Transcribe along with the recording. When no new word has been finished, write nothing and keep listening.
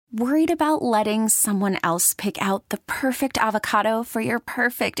Worried about letting someone else pick out the perfect avocado for your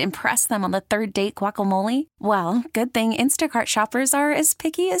perfect impress them on the third date guacamole? Well, good thing Instacart shoppers are as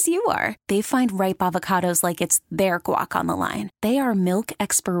picky as you are. They find ripe avocados like it's their guac on the line. They are milk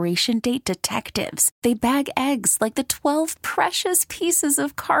expiration date detectives. They bag eggs like the 12 precious pieces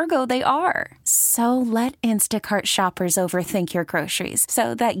of cargo they are. So let Instacart shoppers overthink your groceries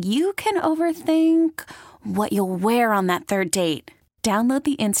so that you can overthink what you'll wear on that third date. Download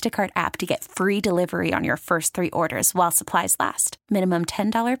the Instacart app to get free delivery on your first 3 orders while supplies last. Minimum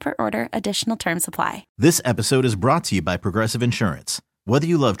 $10 per order. Additional terms apply. This episode is brought to you by Progressive Insurance. Whether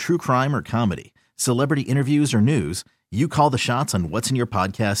you love true crime or comedy, celebrity interviews or news, you call the shots on what's in your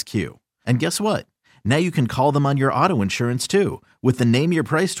podcast queue. And guess what? Now you can call them on your auto insurance too with the Name Your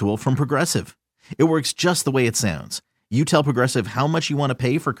Price tool from Progressive. It works just the way it sounds. You tell Progressive how much you want to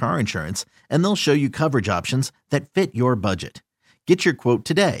pay for car insurance, and they'll show you coverage options that fit your budget. Get your quote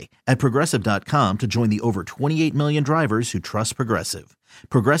today at Progressive.com to join the over 28 million drivers who trust Progressive.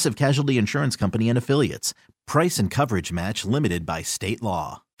 Progressive Casualty Insurance Company and Affiliates. Price and coverage match limited by state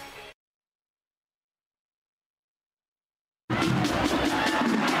law.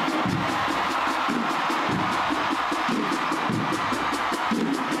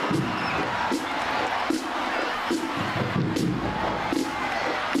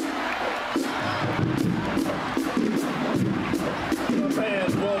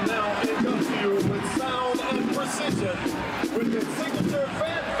 With its signature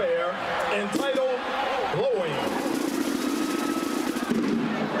fanfare entitled Blowing.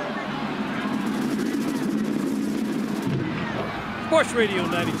 Sports Radio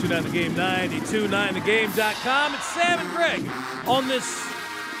 92.9 The Game, 92.9thegame.com. It's Sam and Greg on this.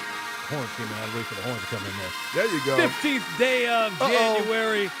 Horns came out. Wait for the horns to come in there. There you go. 15th day of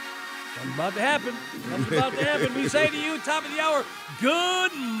January. Something's about to happen. Something's about to happen. We say to you, top of the hour,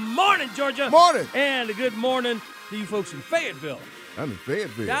 good morning, Georgia. Morning. And a good morning to you folks in Fayetteville. I'm in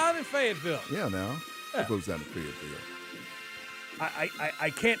Fayetteville. Down in Fayetteville. Yeah, now. Yeah. Folks down in Fayetteville.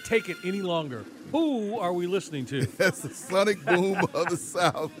 I can't take it any longer. Who are we listening to? That's the sonic boom of the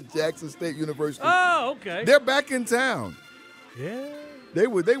South, Jackson State University. Oh, okay. They're back in town. Yeah. They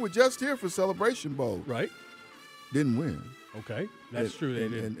were just here for Celebration Bowl. Right. Didn't win. Okay. That's true. They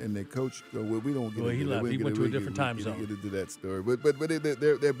did. And their coach, we don't get Well, into he left. He went to a different time zone. Get into that story. But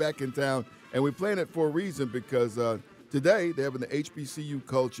they're back in town, and we're playing it for a reason because today they're having the HBCU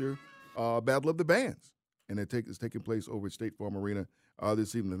Culture Battle of the Bands, and it's taking place over at State Farm Arena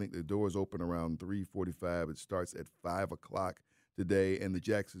this evening. I think the doors open around 3:45. It starts at 5 o'clock today, and the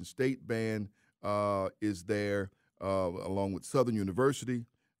Jackson State Band is there along with Southern University,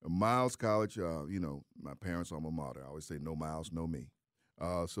 Miles College. My parents' alma mater. I always say, "No Miles, no me."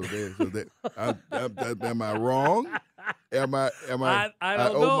 Am I wrong? Am I? I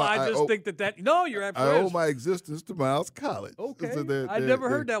don't know. I just think that. No, you're absolutely. I owe my existence to Miles College. Okay. So I never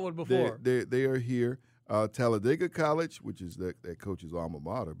heard that one before. They are here. Talladega College, which is that coach's alma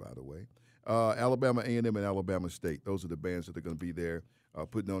mater, by the way. Alabama A&M and Alabama State. Those are the bands that are going to be there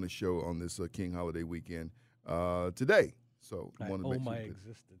putting on a show on this King Holiday weekend today. So I owe my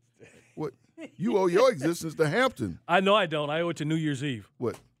existence. What? You owe your existence to Hampton. I know I don't. I owe it to New Year's Eve.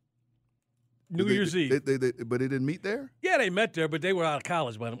 What? New Year's Eve. But they didn't meet there? Yeah, they met there, but they were out of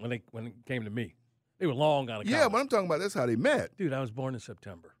college when it came to me. They were long out of college. Yeah, but I'm talking about that's how they met. Dude, I was born in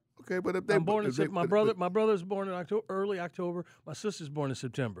September. Okay, but if they I'm born in September. My brother's born in early October. My sister's born in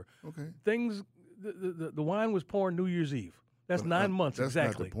September. Okay. The wine was poured New Year's Eve. That's 9 months exactly.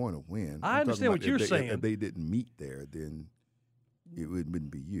 That's not the point of when. I understand what you're saying. If they didn't meet there, then it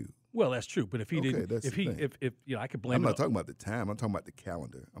wouldn't be you. Well, that's true. But if he didn't, that's if I could blame. I'm not talking about the time. I'm talking about the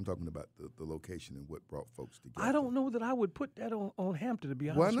calendar. I'm talking about the location and what brought folks together. I don't know that I would put that on Hampton, to be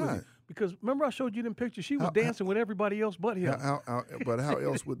honest. Why not? With you. Because remember I showed you them pictures. She was dancing with everybody else but him. But how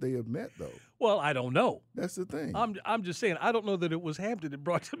else would they have met though? Well, I don't know. That's the thing. I'm just saying I don't know that it was Hampton that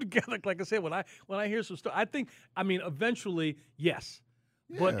brought them together. Like I said, when I hear some stuff, eventually yes,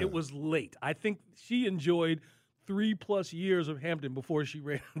 but it was late. I think she enjoyed 3+ years of Hampton before she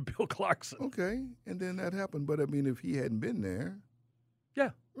ran Bill Clarkson. Okay, and then that happened. But I mean, if he hadn't been there,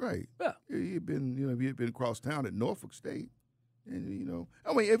 yeah, right, yeah, he'd been, if he had been across town at Norfolk State, and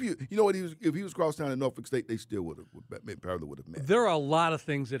if he was across town at Norfolk State, they still probably would have met. There are a lot of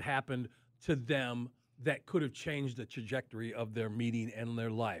things that happened to them that could have changed the trajectory of their meeting and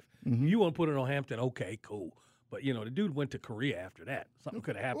their life. Mm-hmm. You want to put it on Hampton? Okay, cool. But, the dude went to Korea after that. Something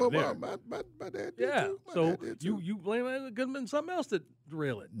could have happened there. My dad did too. So you blame it. It could have been something else that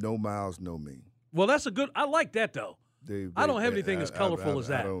derailed it. No Miles, no me. Well, that's a good – I like that, though. I don't have anything as colorful as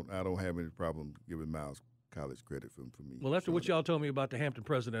that. I don't have any problem giving Miles college credit for me. Well, after what y'all told me about the Hampton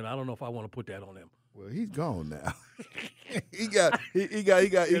president, I don't know if I want to put that on him. Well, he's gone now. he got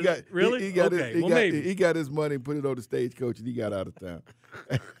his money and put it on the stagecoach, and he got out of town.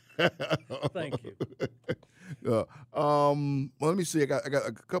 Thank you. Well, let me see. I got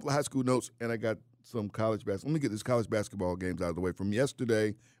a couple of high school notes, and I got some college basketball. Let me get this college basketball games out of the way. From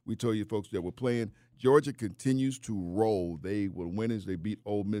yesterday, we told you folks that we're playing. Georgia continues to roll. They were winners. They beat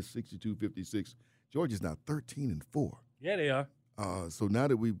Ole Miss 62-56. Georgia's now 13-4. Yeah, they are. So now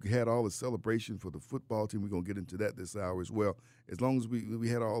that we've had all the celebration for the football team, we're going to get into that this hour as well. As long as we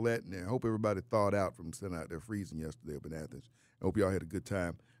had all that, and I hope everybody thawed out from sitting out there freezing yesterday up in Athens. I hope y'all had a good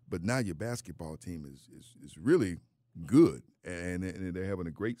time. But now your basketball team is really good, and they're having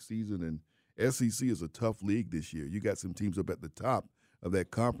a great season. And SEC is a tough league this year. You got some teams up at the top of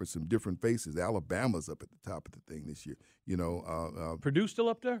that conference, some different faces. Alabama's up at the top of the thing this year. Purdue still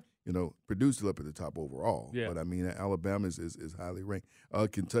up there? Purdue's still up at the top overall. Yeah. But, I mean, Alabama is highly ranked.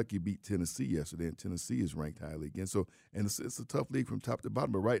 Kentucky beat Tennessee yesterday, and Tennessee is ranked highly again. So, and it's a tough league from top to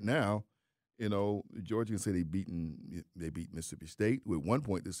bottom. But right now, Georgia can say they beat Mississippi State, who at one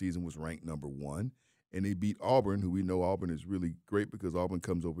point this season was ranked number 1. And they beat Auburn, who we know Auburn is really great because Auburn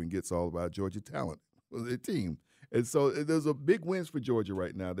comes over and gets all of our Georgia talent for their team. And so there's a big wins for Georgia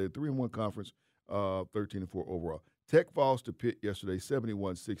right now. They're 3-1 conference, 13-4 overall. Tech falls to Pitt yesterday,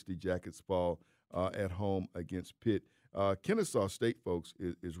 71-60. Jackets fall at home against Pitt. Kennesaw State, folks,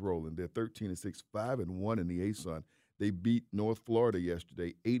 is rolling. They're 13-6, 5-1 in the ASUN. They beat North Florida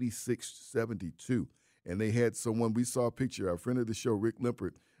yesterday, 86-72. And they had someone, we saw a picture, our friend of the show, Rick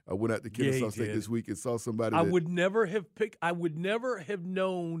Limpert, went out to Kennesaw State this week and saw somebody. I would never have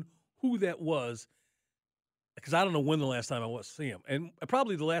known who that was because I don't know when the last time I was to see him. And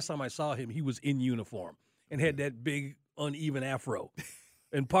probably the last time I saw him, he was in uniform and had that big, uneven afro.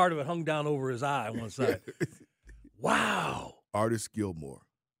 And part of it hung down over his eye on one side. Wow. Artis Gilmore.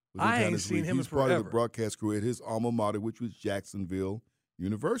 I ain't seen him in forever. He's part of the broadcast crew at his alma mater, which was Jacksonville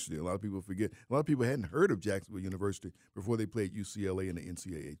University. A lot of people forget. A lot of people hadn't heard of Jacksonville University before they played UCLA in the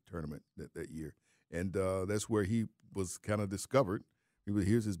NCAA tournament that year. And that's where he was kind of discovered.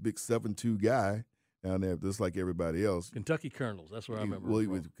 Here's this big 7'2" guy down there, just like everybody else. Kentucky Colonels, that's where I remember. Well, he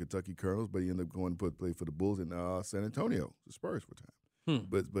was Kentucky Colonels, but he ended up going to play for the Bulls in San Antonio, the Spurs for a time.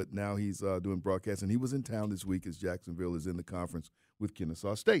 But now he's doing broadcast, and he was in town this week as Jacksonville is in the conference with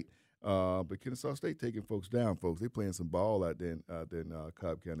Kennesaw State. But Kennesaw State taking folks down, folks. They're playing some ball out there in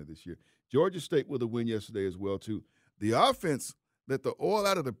Cobb County this year. Georgia State with a win yesterday as well, too. The offense let the oil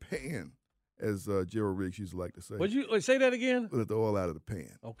out of the pan, as Gerald Riggs used to like to say. Would you say that again? Let the oil out of the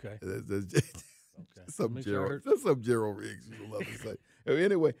pan. Okay. That's something Gerald Riggs used to love to say.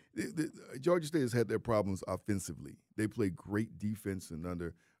 Anyway, Georgia State has had their problems offensively. They play great defense, and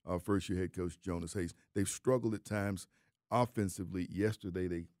under first-year head coach Jonas Hayes, they've struggled at times offensively.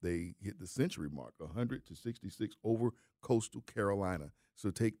 Yesterday, they hit the century mark, 100-66 over Coastal Carolina.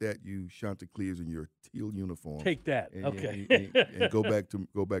 So take that, you Chanticleers in your teal uniform. Take that, okay, and go back to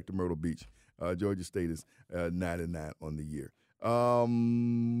Myrtle Beach. Georgia State is 9-9 on the year.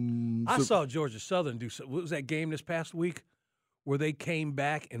 I saw Georgia Southern do. What was that game this past week where they came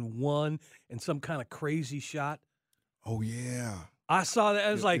back and won in some kind of crazy shot? Oh yeah. I saw that.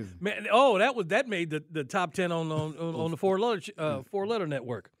 I was like, man, that made the top 10 on the four letter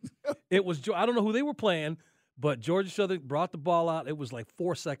network. It was. I don't know who they were playing, but Georgia Southern brought the ball out. It was like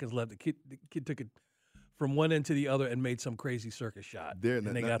 4 seconds left. The kid took it from one end to the other and made some crazy circus shot,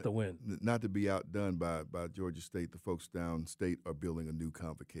 and they got the win. Not to be outdone by Georgia State, the folks downstate are building a new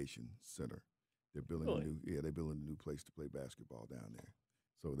convocation center. They're building they're building a new place to play basketball down there.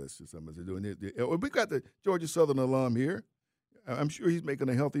 So that's just something they're doing. We got the Georgia Southern alum here. I'm sure he's making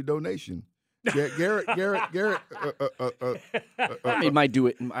a healthy donation. Garrett. I made my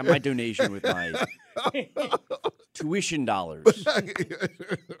donation with my tuition dollars.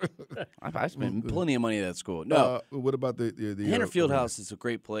 I spent plenty of money at that school. No, what about the Hanner Fieldhouse is a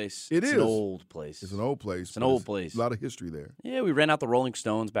great place. It's an old place. It's an old place. It's an old place. A lot of history there. Yeah, we ran out the Rolling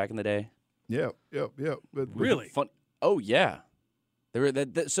Stones back in the day. Yeah. Really? Fun. Oh yeah. They were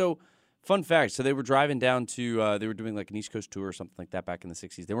so. Fun fact, so they were driving down to, they were doing like an East Coast tour or something like that back in the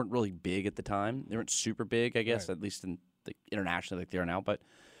 60s. They weren't really big at the time. They weren't super big, I guess, at least internationally like they are now. But,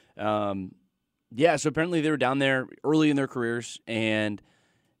 yeah, so apparently they were down there early in their careers, and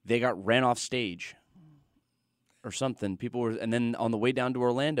they got ran off stage or something. And then on the way down to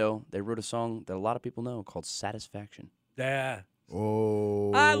Orlando, they wrote a song that a lot of people know called Satisfaction. Yeah.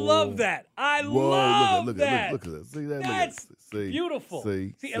 Oh, I love that. Love look that. Look at that. See that? That's beautiful.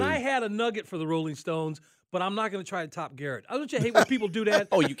 See, and I had a nugget for the Rolling Stones, but I'm not going to try to top Garrett. Don't you hate when people do that?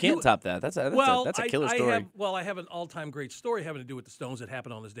 Oh, you can't top that. That's a killer story. I have an all-time great story having to do with the Stones that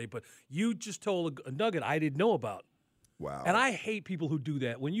happened on this day, but you just told a nugget I didn't know about. Wow. And I hate people who do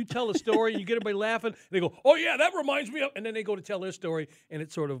that. When you tell a story and you get everybody laughing, they go, oh, yeah, that reminds me of, and then they go to tell their story, and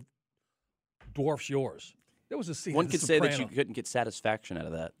it sort of dwarfs yours. There was a scene. One could say that you couldn't get satisfaction out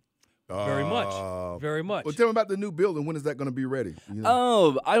of that. Very much. Very much. Well, tell me about the new building. When is that going to be ready? You know?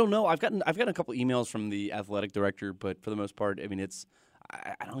 Oh, I don't know. I've gotten a couple emails from the athletic director, but for the most part, I mean,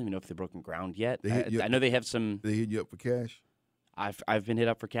 I don't even know if they've broken ground yet. I know they have some. They hit you up for cash? I've been hit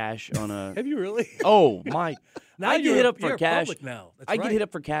up for cash on a. Have you really? Oh my! Now I get hit up for you're cash. public now. That's I right. get hit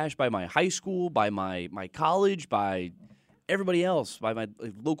up for cash by my high school, by my college, by everybody else, by my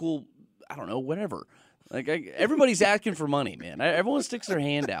local. I don't know, whatever. Like everybody's asking for money, man. Everyone sticks their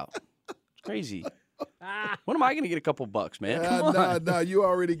hand out. It's crazy. When am I going to get a couple bucks, man? Come on. Nah, you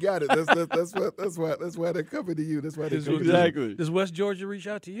already got it. That's why they're coming to you. That's why they're coming Exactly. to you. Does West Georgia reach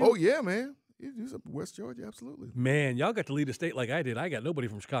out to you? Oh yeah, man. You up in West Georgia, absolutely. Man, y'all got to lead a state like I did. I got nobody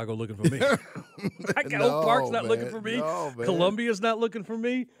from Chicago looking for me. I got Oak Park's not looking for me. No, man. Columbia's not looking for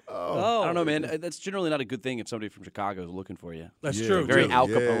me. I don't know, man. That's generally not a good thing if somebody from Chicago is looking for you. That's true. Very too. Al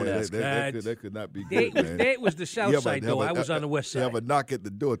Capone-esque. That could not be good, man. That was the south side, though. I was on the west side. Have a knock at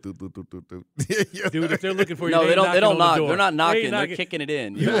the door. Dude, if they're looking for you, No, they don't knock. The They're not knocking. They're knocking. kicking it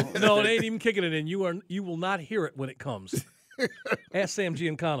in. No, they ain't even kicking it in. You will not hear it when it comes. Ask Sam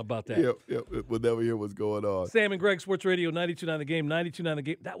Giancana about that. Yep. We'll never hear what's going on. Sam and Greg, Sports Radio, 92.9 The Game, 92.9 The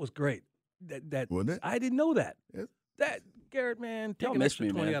Game. That was great. Wasn't it? I didn't know that. Yes. That Garrett, man, take Y'all an miss extra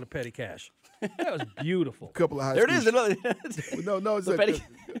me, 20 man. out of petty cash. That was beautiful. Couple of high There it school is. Another. No, it's The petty-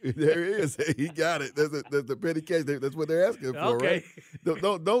 there it is. He got it. There's the petty cash. That's what they're asking for, Okay. right?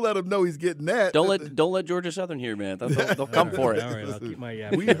 Don't let them know he's getting that. Don't let Georgia Southern hear, man. They'll come for it. All right, I'll keep my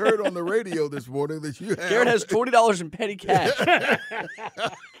yap. We heard on the radio this morning that you have. Garrett has $20 in petty cash.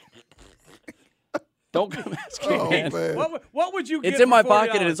 Don't come ask me, Oh, man. man. What would you get It's in my for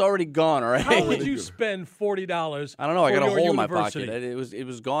pocket $40? and it's already gone. All right. How would you spend $40? I don't know. I for got a your hole in my university? pocket. It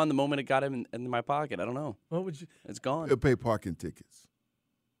was gone the moment it got in my pocket. I don't know. What would you? It's gone. They'll pay parking tickets.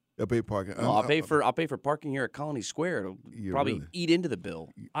 They'll pay parking. No, I'll pay for parking here at Colony Square. It'll Yeah, probably really? eat into the bill.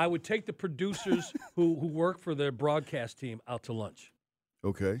 I would take the producers who work for their broadcast team out to lunch.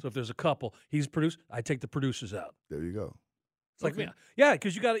 Okay, So if there's a couple, he's produced. I take the producers out. there you go. It's like, yeah,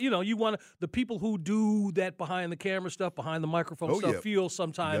 because you got to, you want the people who do that behind the camera stuff, behind the microphone Oh, stuff, yeah. feel You got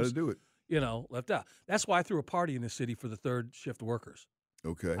sometimes, to do it. left out. That's why I threw a party in this city for the third shift workers.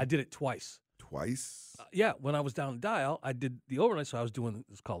 Okay. I did it twice. Twice. Yeah, when I was down in Dial, I did the overnight, so I was doing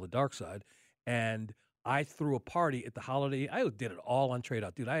it's called the Dark Side, and I threw a party at the Holiday. I did it all on trade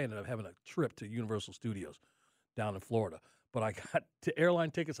out, dude. I ended up having a trip to Universal Studios down in Florida, but I got to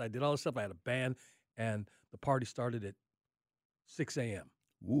airline tickets. I did all this stuff. I had a band, and the party started at 6 a.m.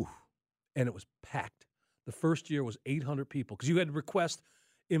 Woo. and it was packed. The first year was 800 people because you had to request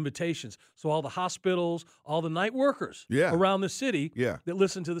invitations. So all the hospitals, all the night workers around the city that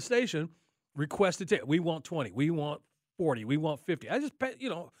listen to the station requested we want 20, we want 40, we want 50. I just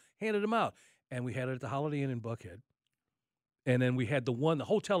handed them out, and we had it at the Holiday Inn in Buckhead. And then we had the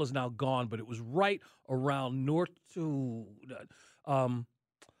hotel is now gone, but it was right around where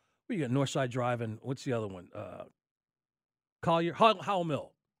you got Northside Drive and what's the other one? Collier, Howell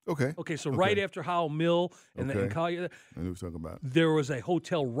Mill. Okay, so right after Howell Mill and Collier, I knew what you're talking about. there was a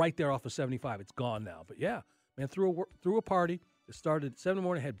hotel right there off of 75. It's gone now. But yeah, man, threw a party. It started at 7 in the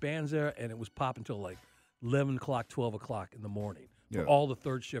morning, had bands there, and it was popping until like 11 o'clock, 12 o'clock in the morning for all the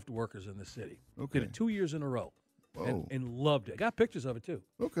third shift workers in the city. Okay. Did it 2 years in a row. Whoa. And loved it. Got pictures of it, too.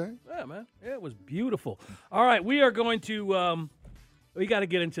 Okay. Yeah, man. Yeah, it was beautiful. All right, we are going to we got to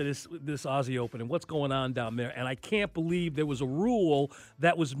get into this Aussie Open and what's going on down there. And I can't believe there was a rule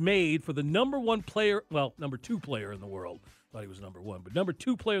that was made for the number 2 player in the world. Thought he was number 1, but number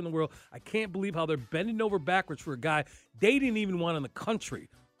 2 player in the world. I can't believe how they're bending over backwards for a guy they didn't even want in the country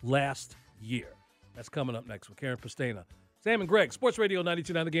last year. That's coming up next with Karen Pastena. Sam and Greg, Sports Radio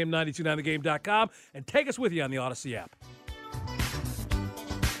 92.9 The Game, 92.9thegame.com, and take us with you on the Odyssey app.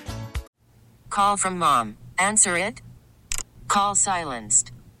 Call from mom. Answer it. Call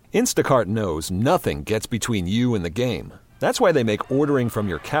silenced. Instacart knows nothing gets between you and the game. That's why they make ordering from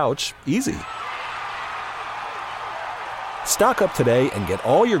your couch easy. Stock up today and get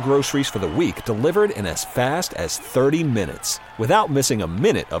all your groceries for the week delivered in as fast as 30 minutes without missing a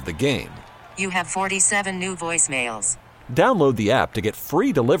minute of the game. You have 47 new voicemails. Download the app to get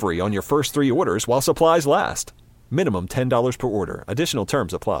free delivery on your first 3 orders while supplies last. Minimum $10 per order. Additional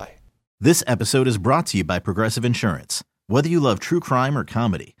terms apply. This episode is brought to you by Progressive Insurance. Whether you love true crime or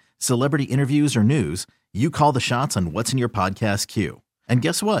comedy, celebrity interviews or news, You call the shots on what's in your podcast queue. And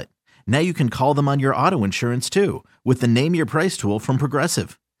guess what? Now you can call them on your auto insurance too with the Name Your Price tool from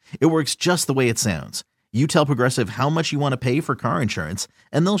Progressive. It works just the way it sounds. You tell Progressive how much you want to pay for car insurance,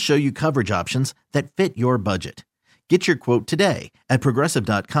 and they'll show you coverage options that fit your budget. Get your quote today at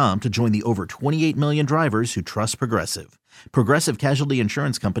Progressive.com to join the over 28 million drivers who trust Progressive. Progressive Casualty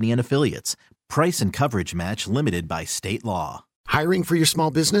Insurance Company and Affiliates. Price and coverage match limited by state law. Hiring for your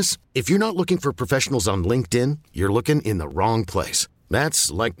small business? If you're not looking for professionals on LinkedIn, you're looking in the wrong place. That's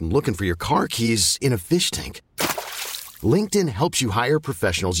like looking for your car keys in a fish tank. LinkedIn helps you hire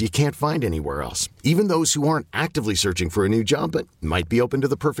professionals you can't find anywhere else, even those who aren't actively searching for a new job but might be open to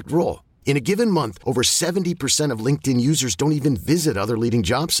the perfect role. In a given month, over 70% of LinkedIn users don't even visit other leading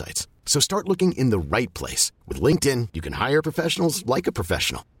job sites. So start looking in the right place. With LinkedIn, you can hire professionals like a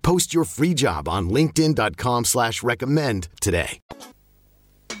professional. Post your free job on linkedin.com/recommend today.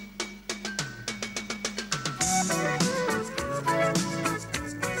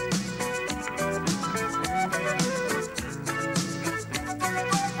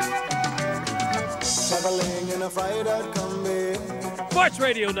 Sports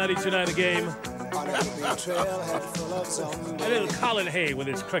Radio 92.9 The Game. A little Colin Hay with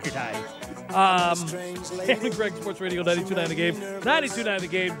his cricket eye. And Greg, Sports Radio 92.9 The Game.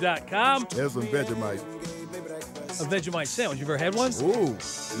 929thegame.com. There's some Vegemite. A Vegemite sandwich. You ever had one? Ooh,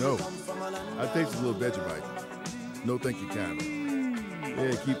 no. I taste a little Vegemite. No, thank you, kindly.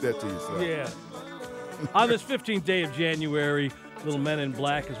 Yeah, keep that to yourself. Yeah. On this 15th day of January, little men in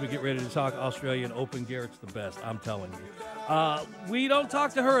black as we get ready to talk Australian Open. Garrett's the best, I'm telling you. We don't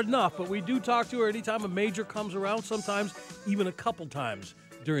talk to her enough, but we do talk to her anytime a major comes around, sometimes even a couple times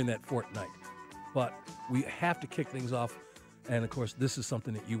during that fortnight. But we have to kick things off, and, of course, this is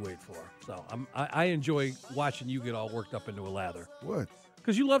something that you wait for. So I enjoy watching you get all worked up into a lather. What?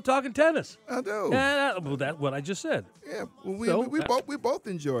 Because you love talking tennis. I do. Yeah, well, that's what I just said. Yeah, well, we both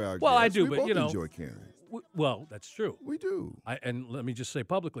enjoy our Well, guests. I do, we but, both you know. enjoy Karen. Well, that's true. We do. And let me just say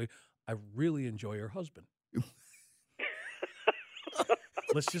publicly, I really enjoy her husband.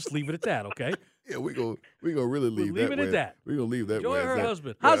 Let's just leave it at that, okay? Yeah, we gonna really leave that. Leave it at that. We're gonna leave that. Enjoy her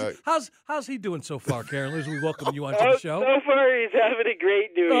husband. Yeah, How's he doing so far, Karen? As we welcome you onto the show. So far, he's having a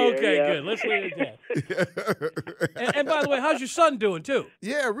great New Year. Okay, yeah. good. Let's leave it at that. and by the way, how's your son doing too?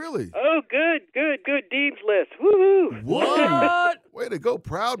 Yeah, really. Oh, good. Dean's list. Woohoo! What? Way to go,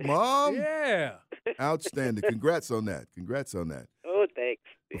 proud mom. Yeah. Outstanding. Congrats on that. Oh, thanks.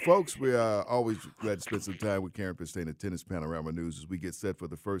 Well, folks, we are always glad to spend some time with Karen Pistain at Tennis Panorama News as we get set for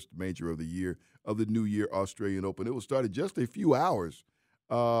the first major of the year, of the new year, Australian Open. It will start in just a few hours.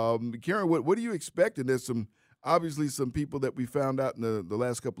 Karen, what do you expect? And there's obviously some people that we found out in the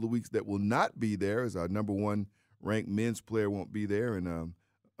last couple of weeks that will not be there, as our number one ranked men's player won't be there, and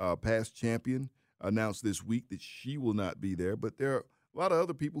past champion announced this week that she will not be there. But there are a lot of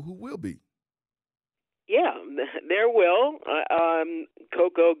other people who will be. Yeah, there will.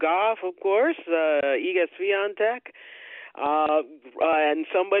 Coco Gauff, of course, Iga Swiatek, and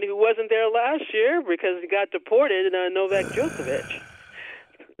somebody who wasn't there last year because he got deported, Novak Djokovic.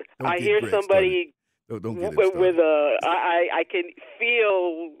 I hear somebody don't get with I can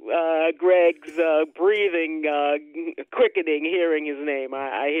feel Greg's breathing quickening hearing his name.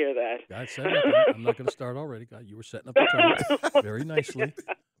 I hear that. God, set it up. I'm not going to start already. God, you were setting up the terms very nicely.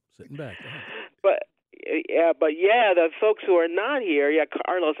 Sitting back. But the folks who are not here,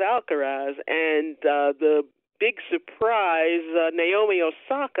 Carlos Alcaraz, and the big surprise, Naomi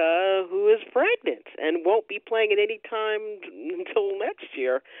Osaka, who is pregnant and won't be playing at any time until next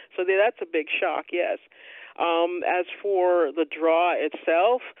year. So that's a big shock, yes. As for the draw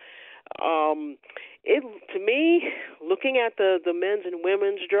itself, to me, looking at the men's and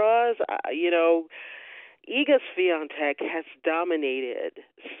women's draws, Iga Swiatek has dominated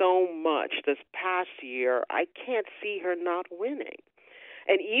so much this past year, I can't see her not winning.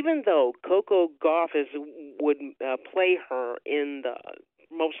 And even though Coco Gauff would play her in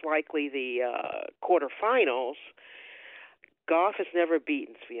most likely the quarterfinals, Gauff has never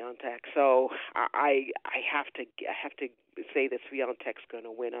beaten Swiatek. So I have to say that Swiatek's going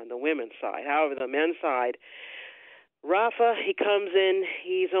to win on the women's side. However, the men's side, Rafa, he comes in,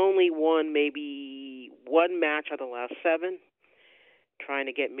 he's only won maybe one match out of the last 7, trying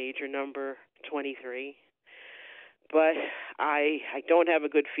to get major number 23. But I don't have a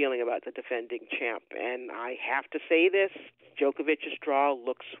good feeling about the defending champ. And I have to say this, Djokovic's draw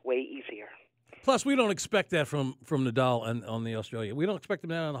looks way easier. Plus, we don't expect that from Nadal on the Australia. We don't expect him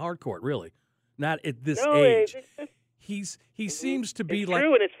that on the hard court, really. Not at this age. He seems to be like...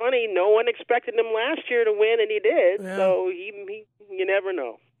 True, and it's funny, no one expected him last year to win, and he did. Yeah. So you never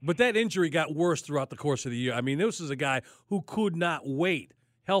know. But that injury got worse throughout the course of the year. I mean, this is a guy who could not wait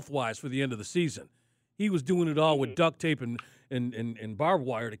health-wise for the end of the season. He was doing it all with duct tape and barbed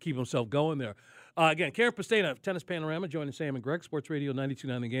wire to keep himself going there. Again, Karen Pastena of Tennis Panorama joining Sam and Greg, Sports Radio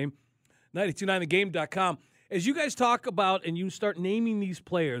 92.9 The Game, 92.9thegame.com. As you guys talk about and you start naming these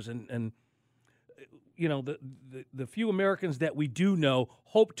players and you know, the few Americans that we do know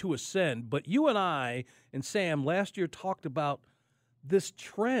hope to ascend, but you and I and Sam last year talked about this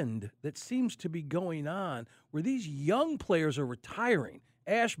trend that seems to be going on where these young players are retiring.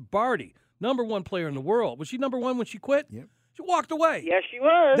 Ash Barty, number one player in the world. Was she number one when she quit? Yep. She walked away. Yes, she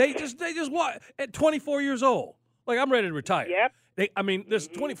was. They just walked at 24 years old. Like, I'm ready to retire. Yep. There's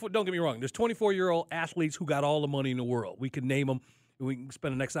 24. Don't get me wrong. There's 24-year-old athletes who got all the money in the world. We could name them. We can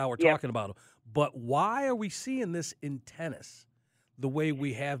spend the next hour talking about them. But why are we seeing this in tennis the way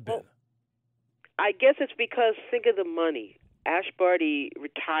we have been? Well, I guess it's because, think of the money. Ash Barty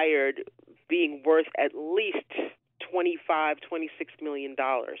retired being worth at least $25, $26 million.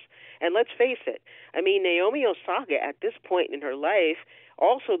 And let's face it, I mean, Naomi Osaka at this point in her life,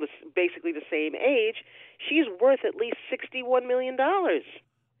 also basically the same age, she's worth at least $61 million.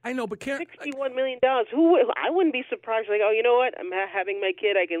 I know, but Karen, $61 million. I wouldn't be surprised. Like, oh, you know what? I'm having my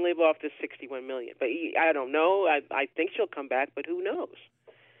kid. I can live off this $61 million. But I don't know. I think she'll come back, but who knows?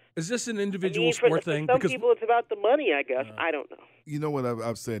 Is this an individual sport thing? For some people, it's about the money, I guess. I don't know. You know what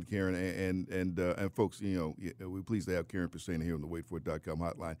I've said, Karen, and folks, you know, we're pleased to have Karen Pastena here on the WaitForIt.com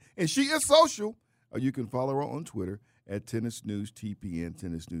hotline. And she is social. You can follow her on Twitter at Tennis News TPN,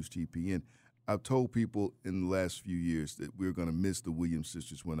 Tennis News TPN. I've told people in the last few years that we're going to miss the Williams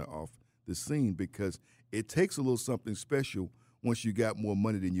sisters when they're off the scene because it takes a little something special once you got more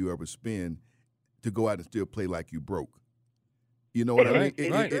money than you ever spend to go out and still play like you broke. You know what I mean?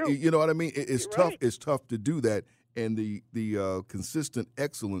 You know what I mean? It's tough. Right. It's tough to do that, and the consistent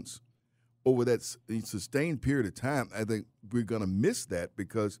excellence over that sustained period of time. I think we're going to miss that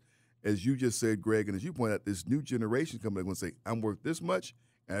because, as you just said, Greg, and as you point out, this new generation coming and say, "I'm worth this much,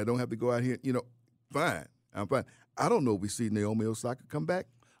 and I don't have to go out here." You know, fine, I'm fine. I don't know if we see Naomi Osaka come back.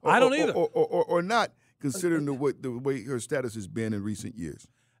 I don't either, or not, considering the way her status has been in recent years.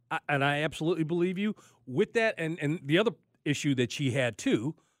 And I absolutely believe you with that, and the other issue that she had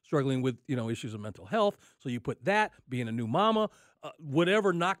too, struggling with issues of mental health. So you put that, being a new mama,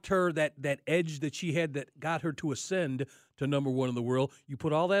 whatever knocked her that edge that she had that got her to ascend to number one in the world. You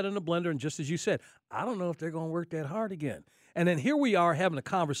put all that in a blender, and just as you said, I don't know if they're going to work that hard again. And then here we are having a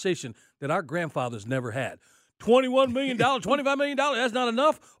conversation that our grandfathers never had. $21 million, $25 million, that's not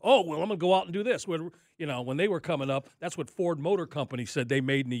enough? Oh, well, I'm going to go out and do this. When they were coming up, that's what Ford Motor Company said they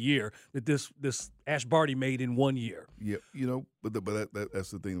made in a year, that this Ash Barty made in 1 year. Yeah, but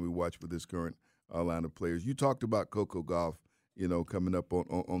that's the thing that we watch for this current line of players. You talked about Coco Gauff, coming up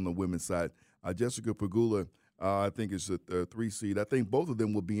on the women's side. Jessica Pegula, I think is a 3 seed. I think both of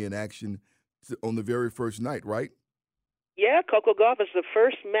them will be in action on the very first night, right? Yeah, Coco Gauff is the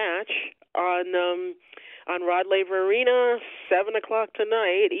first match on Rod Laver Arena, 7 o'clock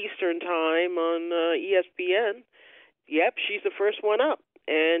tonight, Eastern Time on ESPN. Yep, she's the first one up.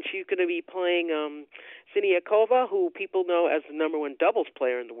 And she's going to be playing Siniakova, who people know as the number one doubles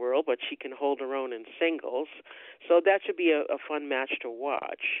player in the world, but she can hold her own in singles. So that should be a fun match to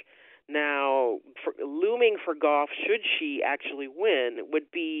watch. Now, looming for Gauff, should she actually win,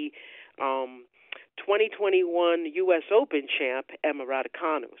 would be 2021 U.S. Open champ Emma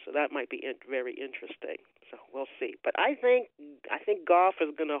Raducanu. So that might be very interesting. So we'll see. But I think Gauff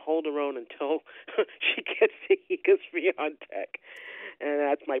is going to hold her own until she gets to Iga Swiatek. And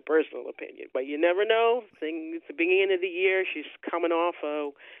that's my personal opinion. But you never know. It's the beginning of the year. She's coming off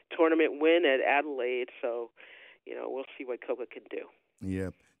a tournament win at Adelaide. So, we'll see what Coco can do.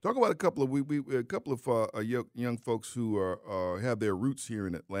 Yeah. Talk about a couple of young folks who have their roots here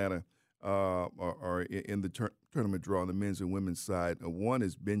in Atlanta. Are in the tournament draw on the men's and women's side. One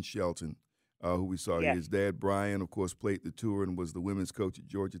is Ben Shelton, who we saw here. His dad, Brian, of course, played the tour and was the women's coach at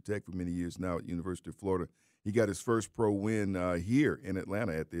Georgia Tech for many years now at University of Florida. He got his first pro win here in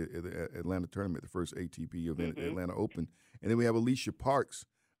Atlanta at the Atlanta tournament, the first ATP event at the Atlanta Open. And then we have Alicia Parks,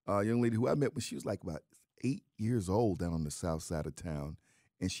 a young lady who I met when she was like about 8 years old down on the south side of town.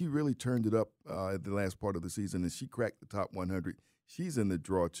 And she really turned it up at the last part of the season, and she cracked the top 100. She's in the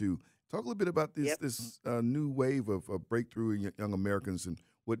draw, too. Talk a little bit about this new wave of breakthrough in young Americans, and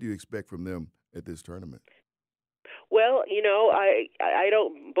what do you expect from them at this tournament? Well, I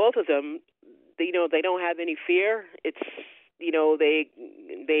don't. Both of them, they don't have any fear. It's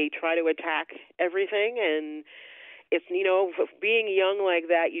they try to attack everything, and it's being young like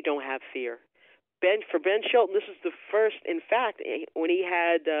that, you don't have fear. Ben Shelton, this is the first. In fact, when he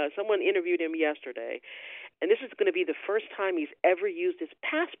had someone interviewed him yesterday, and this is going to be the first time he's ever used his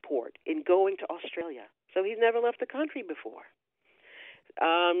passport in going to Australia. So he's never left the country before.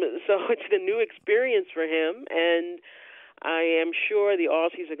 So it's a new experience for him, and I am sure the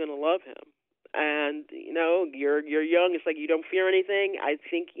Aussies are going to love him. And you're young. It's like you don't fear anything. I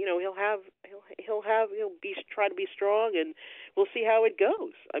think he'll try to be strong, and we'll see how it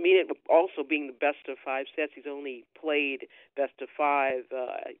goes. I mean, it also being the best of 5 sets, he's only played best of 5,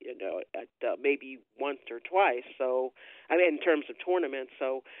 at maybe once or twice. So, I mean, in terms of tournaments.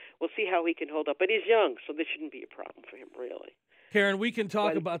 So we'll see how he can hold up. But he's young, so this shouldn't be a problem for him, really. Karen, we can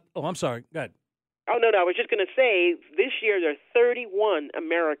talk about. Oh, I'm sorry. Go ahead. Oh no, I was just going to say this year there are 31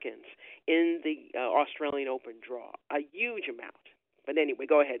 Americans in the Australian Open draw, a huge amount. But anyway,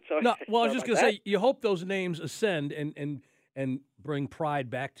 go ahead. So, no, well, I was just going to say, you hope those names ascend and bring pride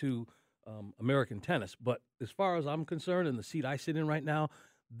back to American tennis. But as far as I'm concerned, in the seat I sit in right now,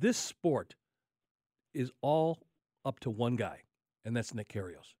 this sport is all up to one guy, and that's Nick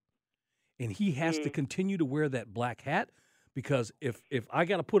Kyrgios. And he has to continue to wear that black hat, because if I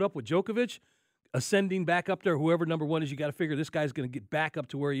got to put up with Djokovic ascending back up there, whoever number one is, you got to figure this guy's going to get back up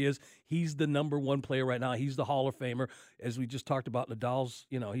to where he is. He's the number one player right now. He's the Hall of Famer. As we just talked about, Nadal's,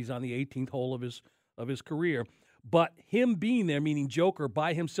 he's on the 18th hole of his career. But him being there, meaning Joker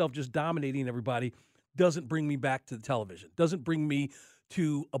by himself just dominating everybody, doesn't bring me back to the television. Doesn't bring me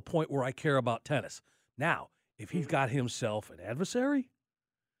to a point where I care about tennis. Now, if he's got himself an adversary,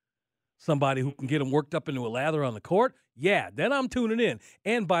 somebody who can get him worked up into a lather on the court, yeah, then I'm tuning in.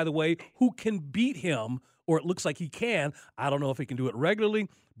 And by the way, who can beat him, or it looks like he can. I don't know if he can do it regularly,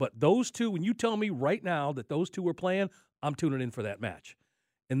 but those two, when you tell me right now that those two are playing, I'm tuning in for that match.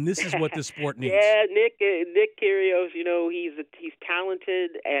 And this is what this sport needs. Yeah, Nick Kyrgios, he's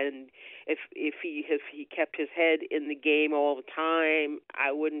talented, and if he kept his head in the game all the time,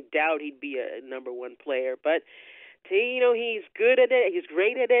 I wouldn't doubt he'd be a number one player. But he's good at it. He's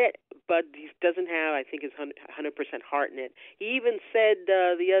great at it, but he doesn't have, I think, his 100% heart in it. He even said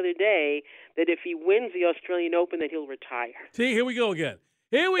the other day that if he wins the Australian Open, that he'll retire. See, here we go again.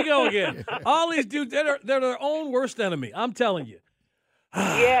 All these dudes, they're their own worst enemy. I'm telling you.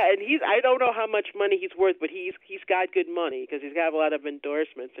 Yeah, and I don't know how much money he's worth, but he's got good money because he's got a lot of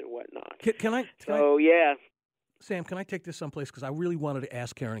endorsements and whatnot. Yeah. Sam, can I take this someplace? Because I really wanted to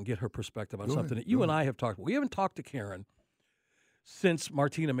ask Karen and get her perspective on something that you and I have talked about. We haven't talked to Karen since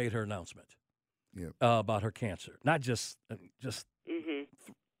Martina made her announcement about her cancer. Not just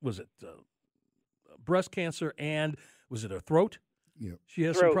was it breast cancer, and was it her throat? Yeah. She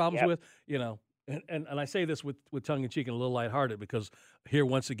has some problems with, And I say this with tongue-in-cheek and a little lighthearted, because here,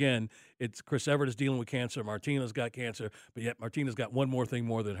 once again, it's Chris Evert is dealing with cancer, Martina's got cancer, but yet Martina's got one more thing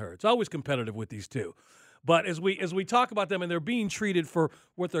more than her. It's always competitive with these two. But as we talk about them and they're being treated for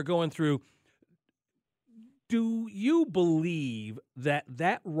what they're going through, do you believe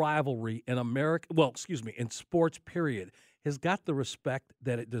that rivalry in in sports, period, has got the respect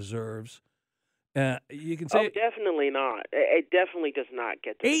that it deserves? You can say definitely not. It definitely does not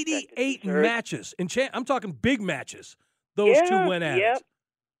get the 88 matches. I'm talking big matches. Those two went at it.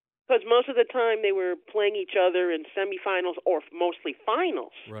 Because most of the time they were playing each other in semifinals or mostly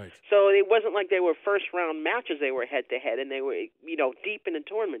finals. Right. So it wasn't like they were first-round matches. They were head-to-head, and they were, deep in the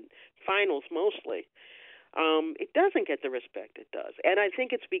tournament, finals mostly. It doesn't get the respect it does. And I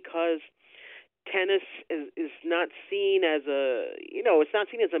think it's because tennis is not seen as it's not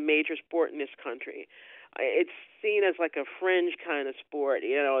seen as a major sport in this country. It's seen as like a fringe kind of sport.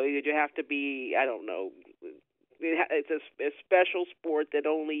 You have to be, I don't know, it's a special sport that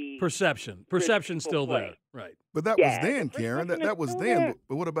only perception's still play. there, right? But that was then, Karen. That was then.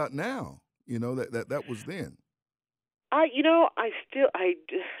 But what about now? That was then. I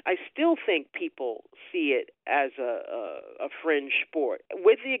still think people see it as a fringe sport,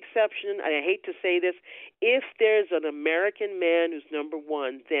 with the exception, and I hate to say this, if there's an American man who's number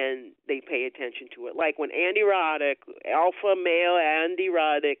one, then they pay attention to it. Like when Andy Roddick, alpha male Andy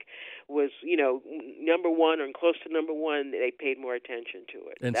Roddick, was number one or close to number one, they paid more attention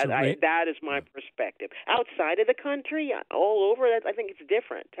to it. And that is my perspective. Outside of the country, all over, I think it's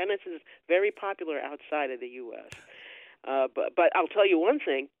different. Tennis is very popular outside of the U.S. But I'll tell you one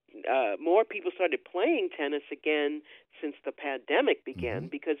thing, more people started playing tennis again since the pandemic began,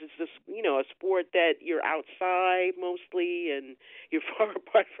 because it's just, a sport that you're outside mostly and you're far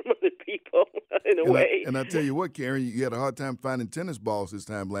apart from other people in a way. And I tell you what, Karen, you had a hard time finding tennis balls this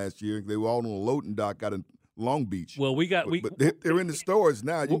time last year. They were all on a loading dock out in Long Beach. Well, but they're in the stores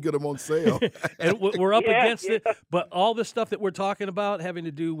now. You can get them on sale. And we're up against it. But all the stuff that we're talking about having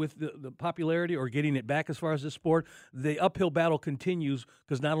to do with the popularity or getting it back as far as this sport, the uphill battle continues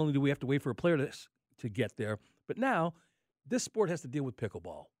because not only do we have to wait for a player to get there, but now this sport has to deal with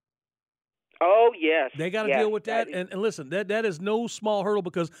pickleball. Oh, yes. They got to deal with that. And listen, that is no small hurdle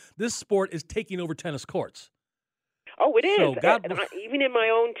because this sport is taking over tennis courts. Oh, it is. So even in my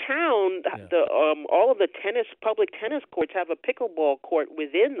own town, all of the public tennis courts have a pickleball court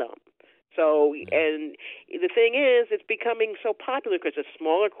within them. So, and the thing is, it's becoming so popular because it's a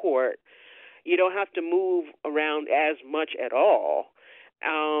smaller court. You don't have to move around as much at all.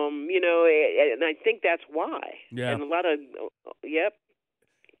 And I think that's why. Yeah. And a lot of, yep.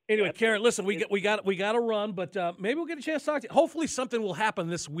 Anyway, Karen, listen, we got to run, but maybe we'll get a chance to talk to you. Hopefully something will happen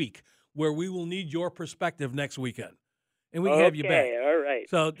this week where we will need your perspective next weekend. And we can have you back. Okay, all right.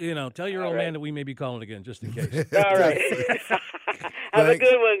 So, tell your old man that we may be calling again just in case. All right. Have a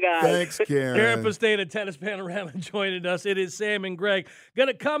good one, guys. Thanks, Karen. Karen Pastena, Tennis Panorama, joining us. It is Sam and Greg. Going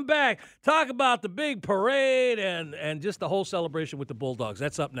to come back, talk about the big parade and just the whole celebration with the Bulldogs.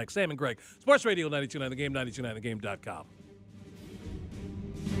 That's up next. Sam and Greg, Sports Radio 92.9 The Game, 92.9thegame.com.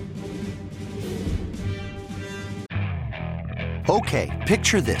 Okay,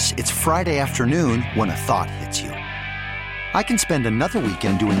 picture this. It's Friday afternoon when a thought hits you. I can spend another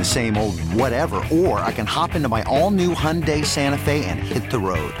weekend doing the same old whatever, or I can hop into my all-new Hyundai Santa Fe and hit the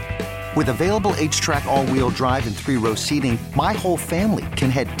road. With available H-Track all-wheel drive and 3-row seating, my whole family can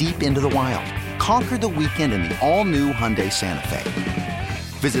head deep into the wild. Conquer the weekend in the all-new Hyundai Santa Fe.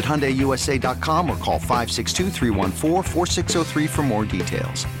 Visit HyundaiUSA.com or call 562-314-4603 for more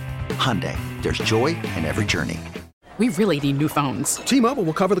details. Hyundai, there's joy in every journey. We really need new phones. T-Mobile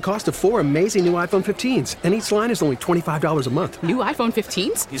will cover the cost of 4 amazing new iPhone 15s, and each line is only $25 a month. New iPhone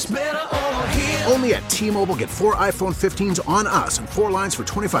 15s? It's better over here. Only at T-Mobile, get 4 iPhone 15s on us and 4 lines for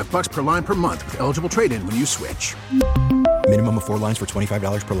 $25 per line per month with eligible trade-in when you switch. Minimum of 4 lines for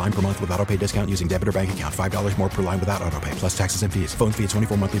 $25 per line per month with autopay discount using debit or bank account. $5 more per line without autopay, plus taxes and fees. Phone fee at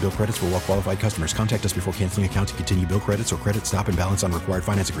 24 monthly bill credits for well-qualified customers. Contact us before canceling account to continue bill credits or credit stop and balance on required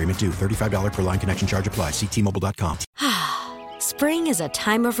finance agreement due. $35 per line connection charge applies. See T-Mobile.com. Spring is a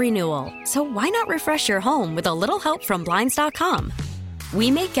time of renewal, so why not refresh your home with a little help from Blinds.com?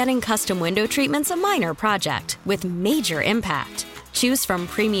 We make getting custom window treatments a minor project with major impact. Choose from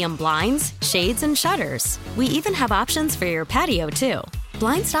premium blinds, shades, and shutters. We even have options for your patio, too.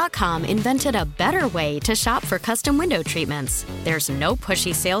 Blinds.com invented a better way to shop for custom window treatments. There's no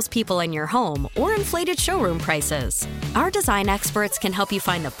pushy salespeople in your home or inflated showroom prices. Our design experts can help you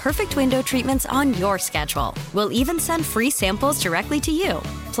find the perfect window treatments on your schedule. We'll even send free samples directly to you.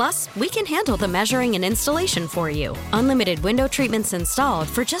 Plus, we can handle the measuring and installation for you. Unlimited window treatments installed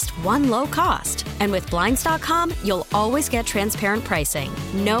for just one low cost. And with Blinds.com, you'll always get transparent pricing.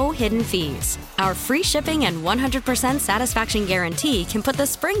 No hidden fees. Our free shipping and 100% satisfaction guarantee can put the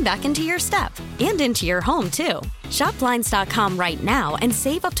spring back into your step and into your home, too. Shop Blinds.com right now and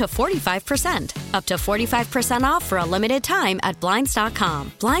save up to 45%. Up to 45% off for a limited time at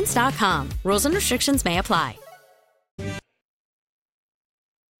Blinds.com. Blinds.com. Rules and restrictions may apply.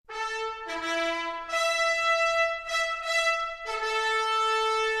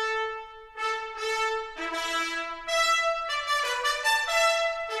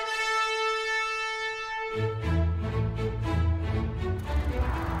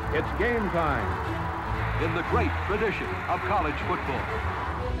 It's game time in the great tradition of college football.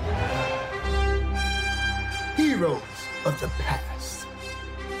 Heroes of the past.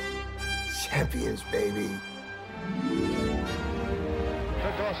 Champions, baby. To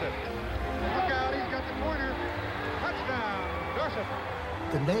Dorsett. Look out, he's got the corner. Touchdown, Dorsett.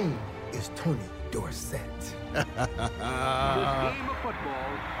 The name is Tony Dorsett. This game of football,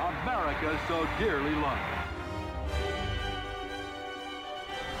 America so dearly loved.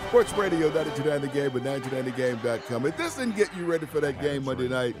 Sports Radio 92.9 The Game at 92.9thegame.com. It doesn't get you ready for that game Monday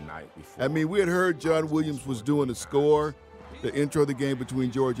night. I mean, we had heard John Williams was doing the score, the intro of the game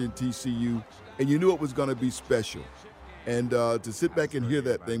between Georgia and TCU, and you knew it was going to be special. And to sit back and hear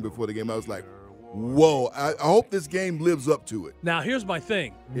that thing before the game, I was like, whoa, I hope this game lives up to it. Now, here's my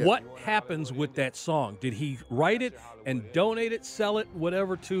thing. Yeah. What happens with that song? Did he write it and donate it, sell it,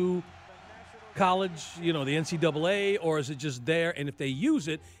 whatever, to college, the NCAA, or is it just there? And if they use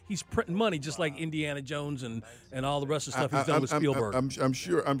it, he's printing money, just like Indiana Jones and all the rest of the stuff he's done with Spielberg. I'm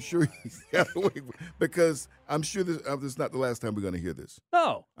sure he's got to wait, because I'm sure this is not the last time we're going to hear this.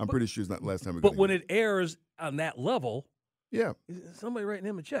 No. I'm pretty sure it's not the last time we're going to hear it. But when it airs on that level, yeah, somebody writing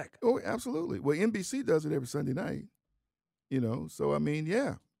him a check. Oh, absolutely. Well, NBC does it every Sunday night, so I mean,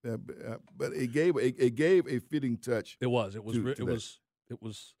 yeah. But it gave a fitting touch. It was.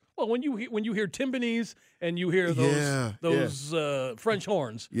 Well, when you hear timpanis and you hear those French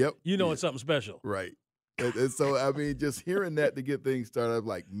horns, you know it's something special. Right. And so, I mean, just hearing that to get things started, I'm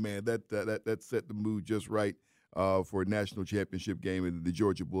like, man, that set the mood just right for a national championship game. And the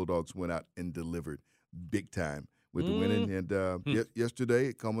Georgia Bulldogs went out and delivered big time with the winning. And yesterday,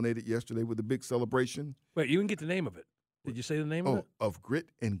 it culminated yesterday with a big celebration. Wait, you didn't get the name of it. Did you say the name of it? Of Grit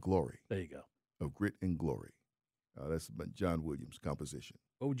and Glory. There you go. Of Grit and Glory. That's John Williams' composition.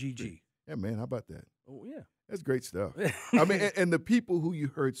 OGG. Yeah, man, how about that? Oh, yeah. That's great stuff. I mean, and the people who you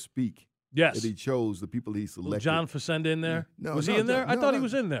heard speak that he chose, the people he selected. John Facenda in there? No, was he in there? I thought he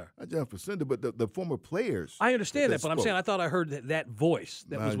was in there. Not John Facenda, but the former players. I understand that, but I'm saying I thought I heard that voice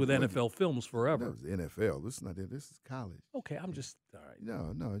that was with NFL Films forever. That was the NFL. This is not it. This is college. Okay, I'm just all right.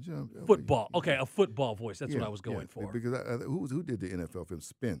 No, John. Football. Okay, a football voice. That's what I was going for. Because who did the NFL film?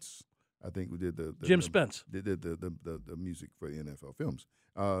 Spence, I think, who did the Jim Spence. Did the music for the NFL films.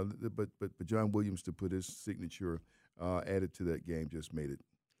 But John Williams, to put his signature added to that game, just made it.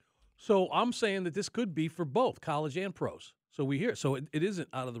 So I'm saying that this could be for both college and pros. So we hear. So it isn't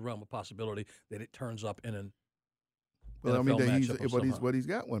out of the realm of possibility that it turns up in an NFL matchup. He's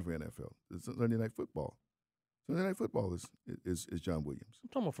got one for NFL. It's Sunday Night Football. Sunday Night Football is John Williams. I'm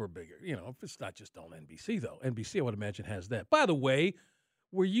talking about for a bigger. If it's not just on NBC though. NBC, I would imagine, has that. By the way,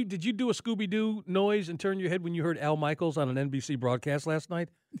 did you do a Scooby-Doo noise and turn your head when you heard Al Michaels on an NBC broadcast last night?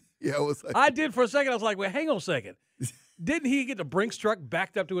 Yeah, I did for a second. I was like, wait, hang on a second. Didn't he get the Brinks truck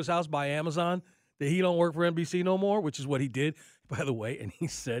backed up to his house by Amazon that he don't work for NBC no more, which is what he did, by the way. And he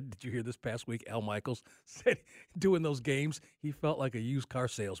said, did you hear this past week, Al Michaels said doing those games, he felt like a used car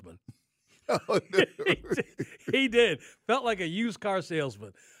salesman. Oh, no. He did. Felt like a used car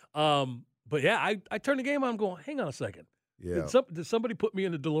salesman. But, yeah, I turned the game on. I'm going, hang on a second. Yeah. Did somebody put me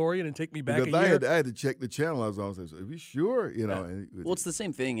in the DeLorean and take me back because a year? I had to check the channel I was on. So, are you sure? Well, it's the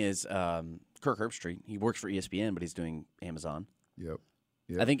same thing as Kirk Herbstreit. He works for ESPN, but he's doing Amazon. Yep.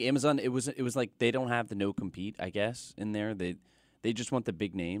 I think Amazon. It was like they don't have the no compete, I guess, in there. They just want the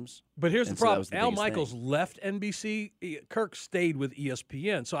big names. But here's the problem: Al Michaels thing. left NBC. Kirk stayed with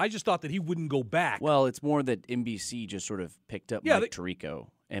ESPN. So I just thought that he wouldn't go back. Well, it's more that NBC just sort of picked up Mike Tirico.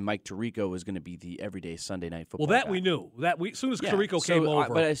 And Mike Tirico was going to be the everyday Sunday Night Football guy. We knew. As soon as Tirico came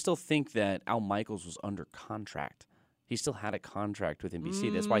over. But I still think that Al Michaels was under contract. He still had a contract with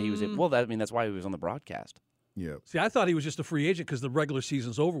NBC. That's why he was. That's why he was on the broadcast. Yeah. See, I thought he was just a free agent because the regular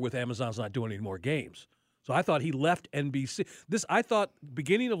season's over with. Amazon's not doing any more games. So I thought he left NBC. I thought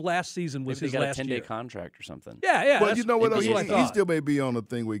beginning of last season was his last year. Maybe he got a 10-day contract or something. Yeah. Well, you know what? He still may be on a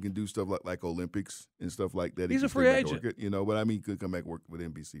thing where he can do stuff like Olympics and stuff like that. He's a free agent. But I mean, he could come back and work with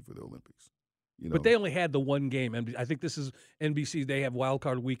NBC for the Olympics. But they only had the one game. I think this is NBC. They have Wild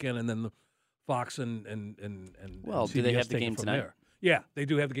Card Weekend, and then the Fox and Well, CBS do they have the game tonight? There. Yeah, they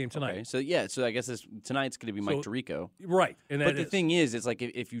do have the game tonight. Okay. So I guess tonight's going to be Mike Tirico. Right. But the thing is, it's like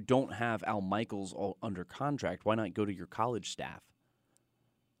if you don't have Al Michaels under contract, why not go to your college staff?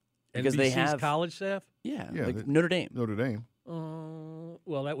 Because NBC's they have college staff? Yeah, like Notre Dame. Notre Dame.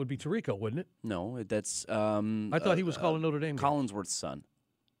 Well, that would be Tirico, wouldn't it? No, that's I thought he was calling Notre Dame. Collinsworth's son.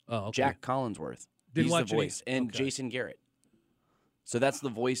 Oh, okay. Jack Collinsworth. He's the voice. And Jason Garrett. So that's the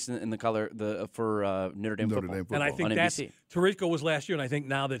voice in the color for Notre Dame football. And I think Tirico was last year, and I think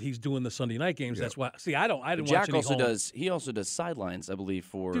now that he's doing the Sunday night games, that's why. See, I didn't watch any home. He also does sidelines, I believe,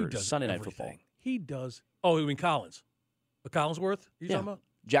 for Sunday night football. He does. Oh, you mean Collins? Collinsworth? You talking about?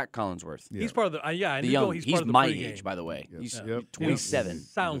 Jack Collinsworth. Yeah. He's part of the. I the know young. He's part of the my pregame. Age, by the way. Yep. He's Yep. 27.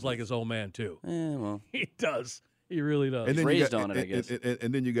 Sounds like his old man too. Well, he does. He really does. And then raised on it, I guess.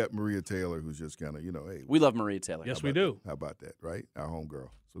 And then you got Maria Taylor, who's just kind of, hey. We love Maria Taylor. Yes, we do. How about that, right? Our homegirl.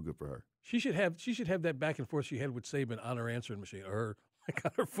 So good for her. She should have that back and forth she had with Saban on her answering machine, or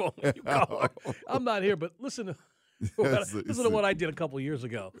on her phone when you call her. I'm not here, but listen to what I did a couple of years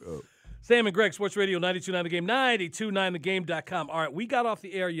ago. Oh. Sam and Greg, Sports Radio 92.9 The Game, 92.9thegame.com. All right, we got off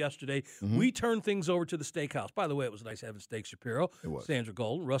the air yesterday. Mm-hmm. We turned things over to the steakhouse. By the way, it was nice having Steak Shapiro. It was. Sandra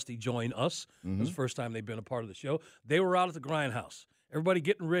Golden, Rusty joined us. Mm-hmm. It was the first time they've been a part of the show. They were out at the Grindhouse. Everybody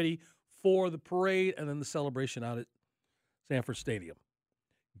getting ready for the parade and then the celebration out at Sanford Stadium.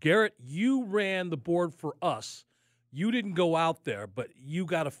 Garrett, you ran the board for us. You didn't go out there, but you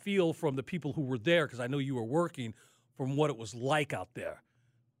got a feel from the people who were there, because I know you were working, from what it was like out there.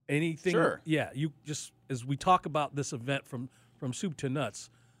 Anything? Sure. Yeah, you just, as we talk about this event from soup to nuts,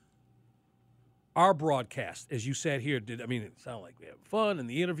 our broadcast, as you sat here, it sounded like we had fun, and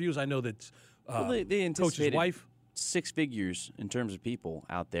the interviews, I know that they Coach's wife. 6 figures in terms of people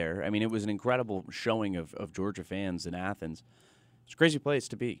out there. I mean, it was an incredible showing of Georgia fans in Athens. It's a crazy place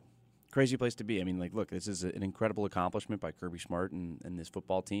to be. Crazy place to be. I mean, like, look, this is an incredible accomplishment by Kirby Smart and this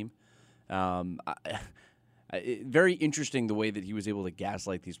football team. Very interesting the way that he was able to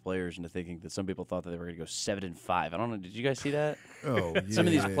gaslight these players into thinking that some people thought that they were going to go 7-5. I don't know. Did you guys see that? Oh, Some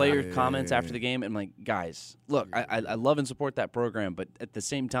of these player comments after the game. I'm like, guys, look, I love and support that program, but at the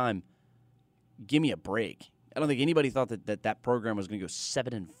same time, give me a break. I don't think anybody thought that program was going to go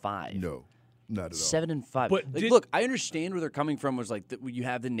 7-5. No. Not at all. 7-5. But like, look, I understand where they're coming from. Was like you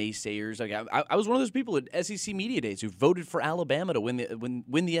have the naysayers. Like I was one of those people at SEC Media Days who voted for Alabama to win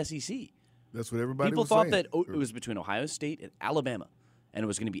the SEC. That's what everybody People was thought saying. that it was between Ohio State and Alabama, and it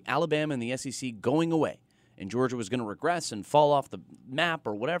was going to be Alabama and the SEC going away, and Georgia was going to regress and fall off the map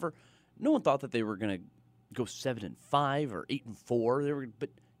or whatever. No one thought that they were going to go 7-5 or 8-4. But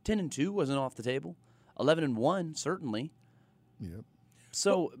 10-2 wasn't off the table. 11-1 certainly. Yep.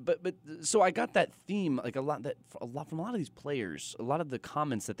 So, so I got that theme like a lot from a lot of these players, a lot of the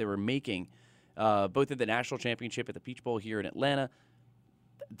comments that they were making, both at the national championship at the Peach Bowl here in Atlanta.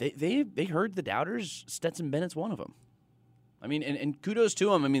 They heard the doubters. Stetson Bennett's one of them. I mean, and kudos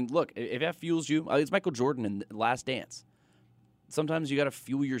to him. I mean, look, if that fuels you, it's Michael Jordan in The Last Dance. Sometimes you got to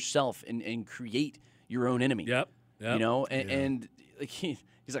fuel yourself and create your own enemy. Yep. You know, and like he's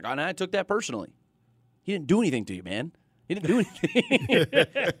like, oh, no, I took that personally. He didn't do anything to you, man. He didn't do anything.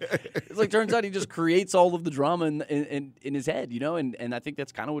 It's like turns out he just creates all of the drama in his head, you know, and I think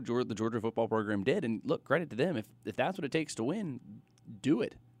that's kind of what the Georgia football program did. And look, credit to them. If that's what it takes to win, do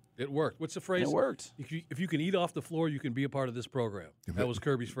it. It worked. What's the phrase? And it worked. If you can eat off the floor, you can be a part of this program. That was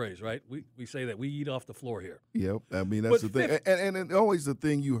Kirby's phrase, right? We say that we eat off the floor here. Yep. I mean, that's the thing. And always the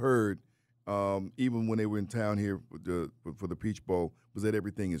thing you heard, even when they were in town here for the Peach Bowl, was that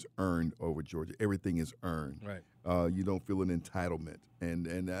everything is earned over Georgia. Everything is earned. Right. You don't feel an entitlement.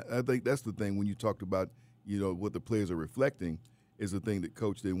 And I think that's the thing when you talked about, you know, what the players are reflecting is the thing that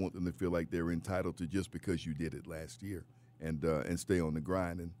Coach didn't want them to feel like they were entitled to just because you did it last year and stay on the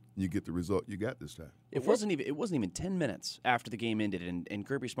grind and you get the result you got this time. It wasn't even 10 minutes after the game ended, and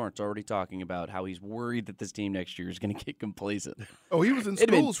Kirby Smart's already talking about how he's worried that this team next year is going to get complacent. Oh, he was in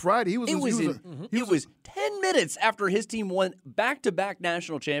schools Friday. It was 10 minutes after his team won back-to-back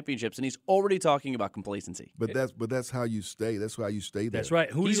national championships, and he's already talking about complacency. But that's how you stay. That's how you stay there. That's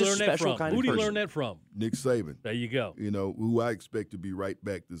right. Who did he learn that from? Who did he learn that from? Nick Saban. There you go. You know, who I expect to be right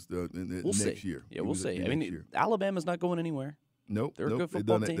back next year. Yeah, we'll see. I mean, Alabama's not going anywhere. Nope. They're a good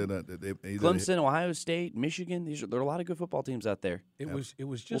football team. Clemson, Ohio State, Michigan. There are a lot of good football teams out there. It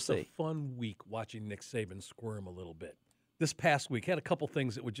was just a fun week watching Nick Saban squirm a little bit. This past week had a couple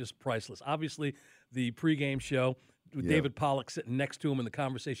things that were just priceless. Obviously, the pregame show with David Pollack sitting next to him, and the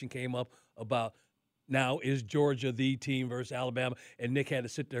conversation came up about now is Georgia the team versus Alabama, and Nick had to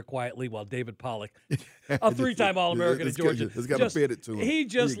sit there quietly while David Pollack, a three-time All-American at Georgia, just got to fit it to him. He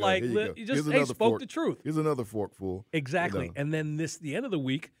just spoke the truth. Here's another forkful. Exactly. You know. And then the end of the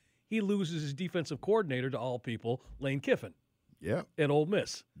week, he loses his defensive coordinator to all people, Lane Kiffin. Yeah. At Ole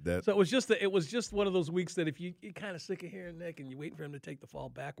Miss. So it was just one of those weeks that if you're kind of sick of hearing Nick and you're waiting for him to take the fall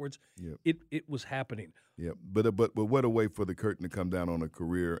backwards, it was happening. Yeah. But what a way for the curtain to come down on a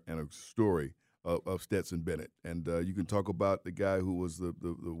career and a story of Stetson Bennett. And you can talk about the guy who was the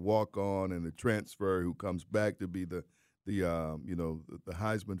walk-on and the transfer who comes back to be the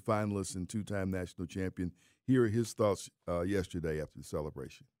Heisman finalist and two-time national champion. Here are his thoughts yesterday after the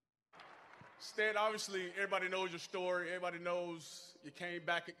celebration. Stet, obviously, everybody knows your story. Everybody knows you came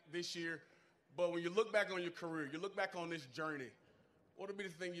back this year. But when you look back on your career, you look back on this journey, what would be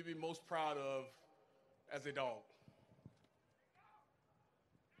the thing you'd be most proud of as a dog?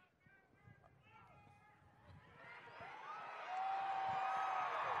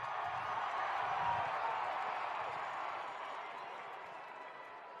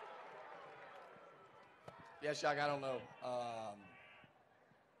 Yeah, Shaq, I don't know.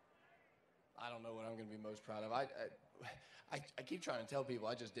 I don't know what I'm going to be most proud of. I keep trying to tell people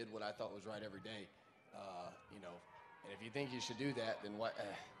I just did what I thought was right every day, and if you think you should do that, then what?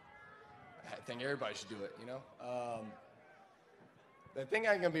 I think everybody should do it, The thing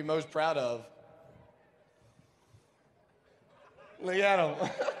I'm going to be most proud of, look at him.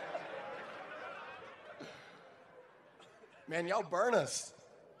 Man, y'all burn us.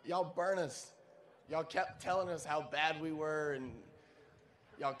 Y'all burn us. Y'all kept telling us how bad we were, and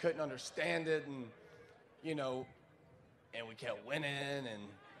y'all couldn't understand it, and and we kept winning,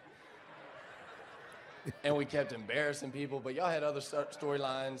 and we kept embarrassing people. But y'all had other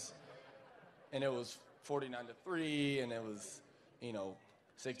storylines, and it was 49-3, and it was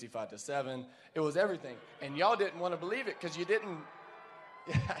 65-7. It was everything, and y'all didn't want to believe it because you didn't.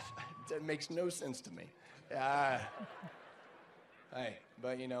 That makes no sense to me. Hey,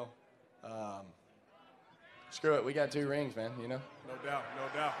 but, screw it. We got 2 rings, man, No doubt.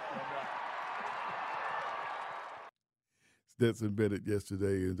 Stetson Bennett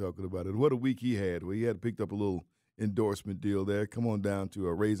yesterday and talking about it. What a week he had. Well, he had picked up a little endorsement deal there. Come on down to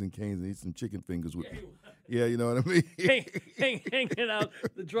Raising Cane's and eat some chicken fingers with me. Yeah, you know what I mean? Hanging out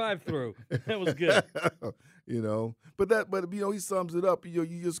the drive-through. That was good. But he sums it up. You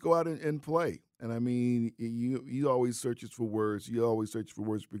just go out and play. And I mean, he always searches for words. He always searches for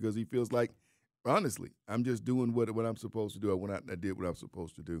words because he feels like, honestly, I'm just doing what I'm supposed to do. I did what I'm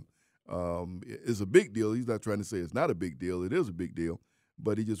supposed to do. It's a big deal. He's not trying to say it's not a big deal. It is a big deal.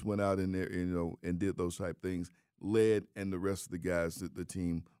 But he just went out in there, and did those type things. Led, and the rest of the guys that the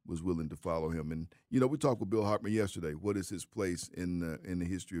team was willing to follow him. And we talked with Bill Hartman yesterday. What is his place in the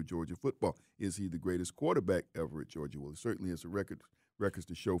history of Georgia football? Is he the greatest quarterback ever at Georgia? Well, he certainly has the records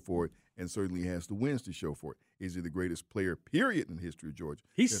to show for it, and certainly has the wins to show for it. Is he the greatest player, period, in the history of Georgia?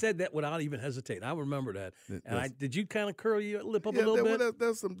 He said that without even hesitating. I remember that. And did you kind of curl your lip up a little bit? Well,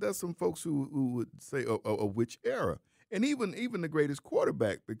 there's some folks who would say, of which era? And even the greatest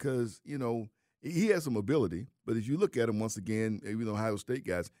quarterback, because, he has some ability, but as you look at him once again, even Ohio State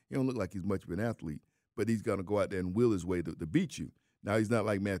guys, he don't look like he's much of an athlete, but he's going to go out there and will his way to beat you. Now, he's not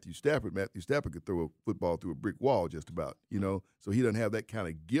like Matthew Stafford. Matthew Stafford could throw a football through a brick wall just about, so he doesn't have that kind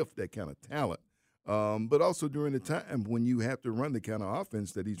of gift, that kind of talent. But also during the time when you have to run the kind of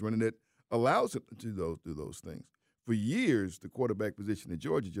offense that he's running that allows him to do those things. For years, the quarterback position at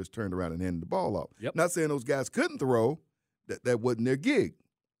Georgia just turned around and handed the ball off. Yep. Not saying those guys couldn't throw. That wasn't their gig.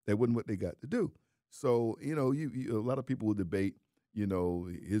 That wasn't what they got to do. So, a lot of people will debate,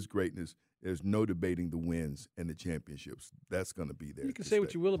 his greatness. There's no debating the wins and the championships. That's going to be there. You can say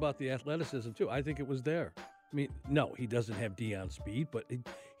what you will about the athleticism, too. I think it was there. I mean, no, he doesn't have Deion speed, but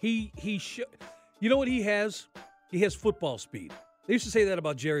he should. You know what he has? He has football speed. They used to say that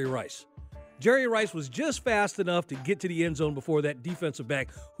about Jerry Rice. Jerry Rice was just fast enough to get to the end zone before that defensive back,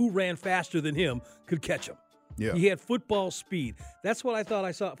 who ran faster than him, could catch him. Yeah. He had football speed. That's what I thought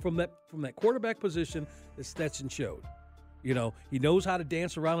I saw from that quarterback position that Stetson showed. He knows how to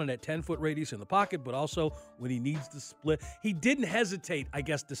dance around in that 10-foot radius in the pocket, but also when he needs to split. He didn't hesitate, I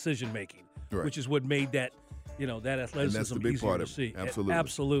guess, decision-making, right, which is what made that, that athleticism and that's the big easier part to of it. see. Absolutely.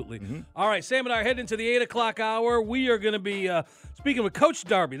 Absolutely. Mm-hmm. All right, Sam and I are heading into the 8 o'clock hour. We are going to be speaking with Coach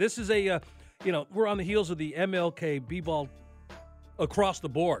Darby. This is we're on the heels of the MLK B-ball across the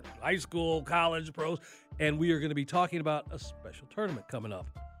board, high school, college, pros, and we are going to be talking about a special tournament coming up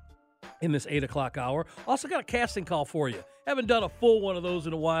in this 8 o'clock hour. Also got a casting call for you. Haven't done a full one of those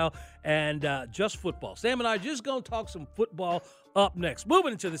in a while, and just football. Sam and I are just going to talk some football up next.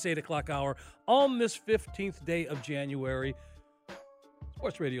 Moving into this 8 o'clock hour on this 15th day of January.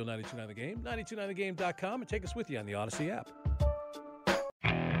 Sports Radio 92.9 The Game, 929thegame.com, and take us with you on the Odyssey app.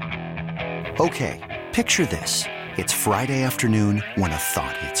 Okay, picture this. It's Friday afternoon when a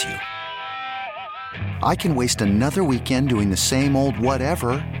thought hits you. I can waste another weekend doing the same old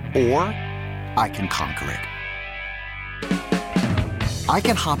whatever, or I can conquer it. I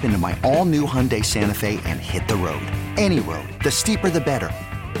can hop into my all-new Hyundai Santa Fe and hit the road. Any road. The steeper, the better.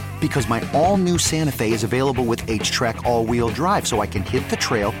 Because my all-new Santa Fe is available with H-Track all-wheel drive, so I can hit the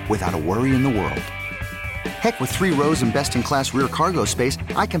trail without a worry in the world. Heck, with 3 rows and best-in-class rear cargo space,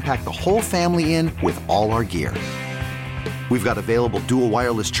 I can pack the whole family in with all our gear. We've got available dual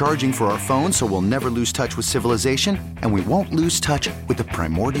wireless charging for our phones, so we'll never lose touch with civilization, and we won't lose touch with the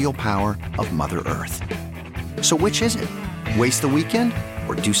primordial power of Mother Earth. So which is it? Waste the weekend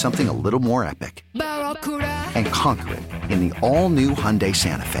or do something a little more epic? And conquer it in the all-new Hyundai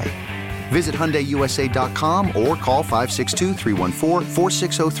Santa Fe. Visit HyundaiUSA.com or call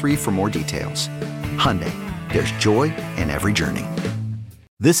 562-314-4603 for more details. Hyundai, there's joy in every journey.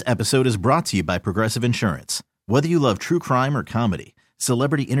 This episode is brought to you by Progressive Insurance. Whether you love true crime or comedy,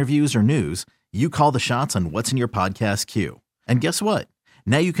 celebrity interviews or news, you call the shots on what's in your podcast queue. And guess what?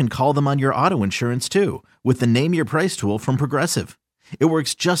 Now you can call them on your auto insurance too with the Name Your Price tool from Progressive. It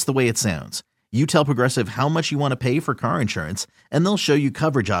works just the way it sounds. You tell Progressive how much you want to pay for car insurance, and they'll show you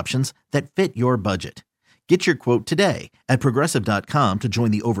coverage options that fit your budget. Get your quote today at Progressive.com to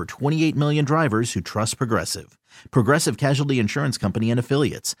join the over 28 million drivers who trust Progressive. Progressive Casualty Insurance Company and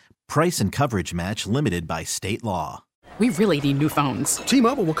Affiliates. Price and coverage match limited by state law. We really need new phones.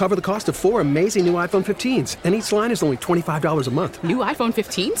 T-Mobile will cover the cost of 4 amazing new iPhone 15s, and each line is only $25 a month. New iPhone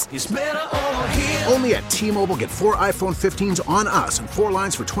 15s? It's better over here. Only at T-Mobile, get 4 iPhone 15s on us and 4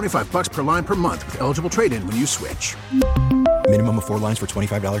 lines for $25 per line per month with eligible trade-in when you switch. Minimum of 4 lines for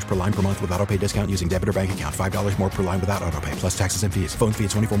 $25 per line per month with autopay discount using debit or bank account. $5 more per line without autopay, plus taxes and fees. Phone fee at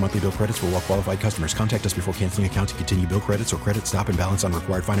 24 monthly bill credits for well-qualified customers. Contact us before canceling account to continue bill credits or credit stop and balance on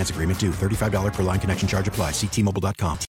required finance agreement due. $35 per line connection charge applies. See T-Mobile.com.